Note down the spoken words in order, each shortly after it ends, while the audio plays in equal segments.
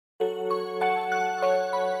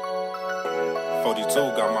42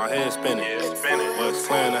 got my head spinning.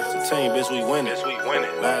 BlueBucksClan, that's the team, bitch, we winning.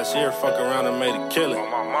 Last year, fuck around and made a killing.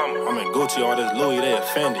 I'm in Gucci, all this Louis, they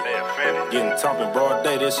offended. Getting top in broad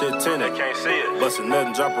day, this shit tinted. Bustin'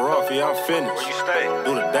 nothing, drop her off, yeah, I'm finished.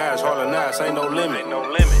 Do the dash, hauling ass, ain't no limit.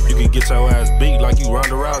 You can get your ass beat like you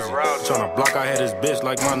Ronda Rousey. Tryna block, I had this bitch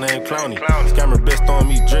like my name Clowney. Scammer bitch throwing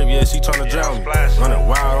me drip, yeah, she tryna drown me. Running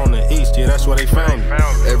wild on the east, yeah, that's where they found me.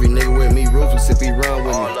 Every nigga with me ruthless if he run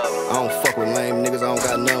with me. I don't fuck with lame niggas, I don't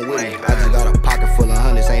got none with me. I just got a pocket full of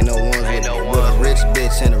hundreds, ain't no ones with me. With a rich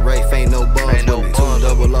bitch in a Wraith, ain't no bums with me.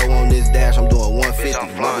 200 on this dash, I'm doing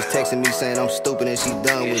 150. Mother's texting me saying I'm stupid and she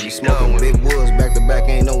done with me. Smoking big woods back to back,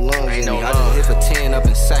 ain't no lungs in me. I just hit for 10 up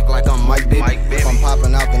in sack like I'm Mike Bibby. If I'm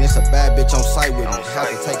popping out, then it's a bad bitch on sight with me. Have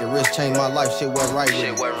to take a risk, change my life, shit went right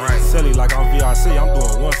with me. Silly like I'm VRC, I'm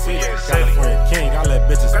doing 160. California king, I let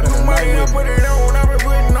bitches spend the night with me. Put it on, I been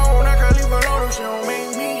putting on, I can't leave alone if she don't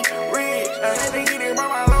make me rich. I had to get it by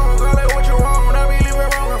my loan, call it what you want, I be living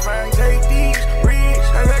wrong if I ain't take these risks.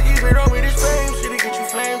 I gotta keep it on me, this fame shit'll get you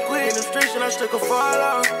flame quick. In the streets and I stuck a fall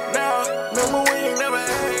off. Now, remember we ain't never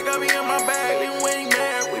had, got me in my bag, then we ain't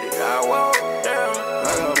mad with it, I walk down.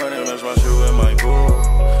 I got money, that's my shoe in my pool.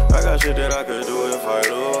 I got shit that I could do if I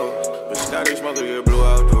lose. But Scotty smoker get blew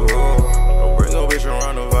out the roof. Don't bring no bitch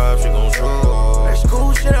around the vibe, she gon' shoot. That's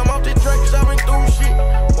cool shit, I'm off the track cause I've been through shit.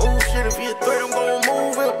 Move shit, if he a threat, I'm gon'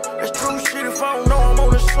 move him. That's true shit, if I don't know, I'm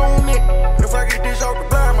gon' assume it. And if I get this off the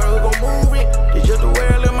block, my hood gon' move it. It's just the way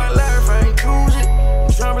I live my life, I ain't choose it.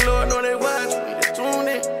 I'm tryna be Lord, know they watch me, they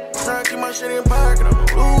tune it. Tryna keep my shit in pocket, I'ma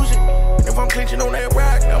lose it. And if I'm clinching on that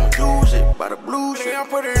rock, I'ma use it. By the blue shit, I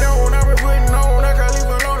put it on, I been putting on. I can't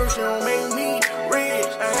leave alone if she don't make me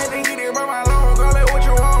rich. I had to get it by my loan, call it what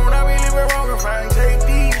you want. I be living wrong if I ain't take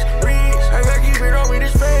these risks. I gotta keep it on me,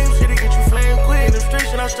 this fame shit'll get you flame quick. In the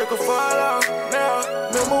streets and I stuck a fall off. Now,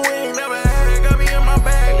 remember we ain't never had, got me in my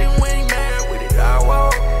bag, then we ain't mad with it. I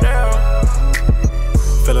walk down.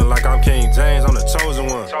 Feeling like I'm King James, I'm the chosen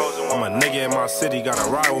one. I'm a nigga in my city, gotta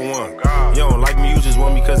ride with one. You don't like me, you just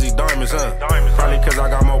want me cause he diamonds, huh? Probably cause I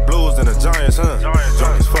got more blues than the Giants, huh?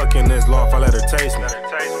 Drunk as fuck in this loft, I let her taste me.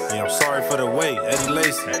 Yeah, I'm sorry for the wait, Eddie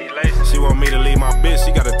Lacy. She want me to leave my bitch,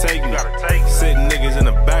 she gotta take me. Sitting niggas in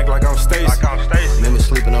the back like I'm Stacy. Remember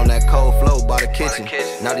sleeping on that cold floor by the kitchen.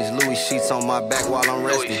 Now these Louis sheets on my back while I'm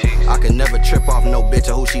resting. I can never trip off no bitch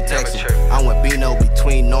or who she texting. I'm with Bino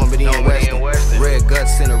between Normandy and Weston. Red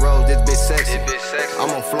guts in the road, this bitch sexy. I'm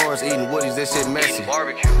on Florence eating Woodies, this shit messy.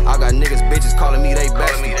 I got niggas bitches calling me they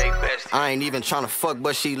bestie. I ain't even tryna fuck,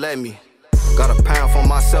 but she let me. Got a pound for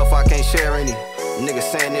myself, I can't share any. Nigga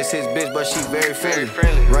saying this his bitch, but she very friendly.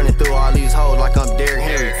 Running through all these hoes like I'm Derrick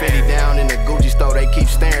Henry. Fendi down in the Gucci store, they keep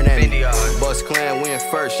staring at me. BlueBucksClan win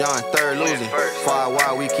first, y'all in third losing. 5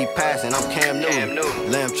 wide, we keep passing, I'm Cam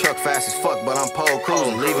Newton. Lamb truck fast as fuck, but I'm pole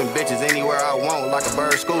cruising. Leaving bitches anywhere I want like a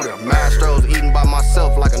bird scooter. Mastros eating by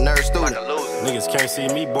myself like a nerd student. Niggas can't see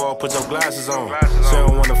me, boy, put your glasses on. She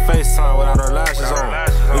don't wanna FaceTime without her lashes on.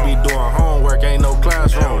 We be doing homework, ain't no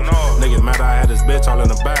classroom. Niggas mad I had this bitch all in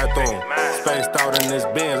the bathroom. Spaced out in this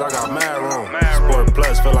Benz, I got mad room. Sport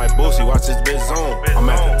Plus, feel like Boosie, watch this bitch zoom. I'm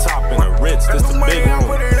at the top in the Ritz, this the big room. I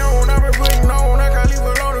put it on, I been putting on. I can't leave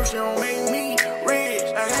alone if she don't make me rich.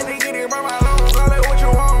 I had to get it by my loan, call it what you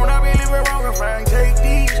want. I be living wrong if I ain't take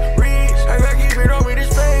these risks. I gotta keep it on me, this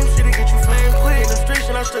fame shit'll get you flame quick. In the streets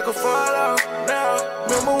and I stuck a fall off.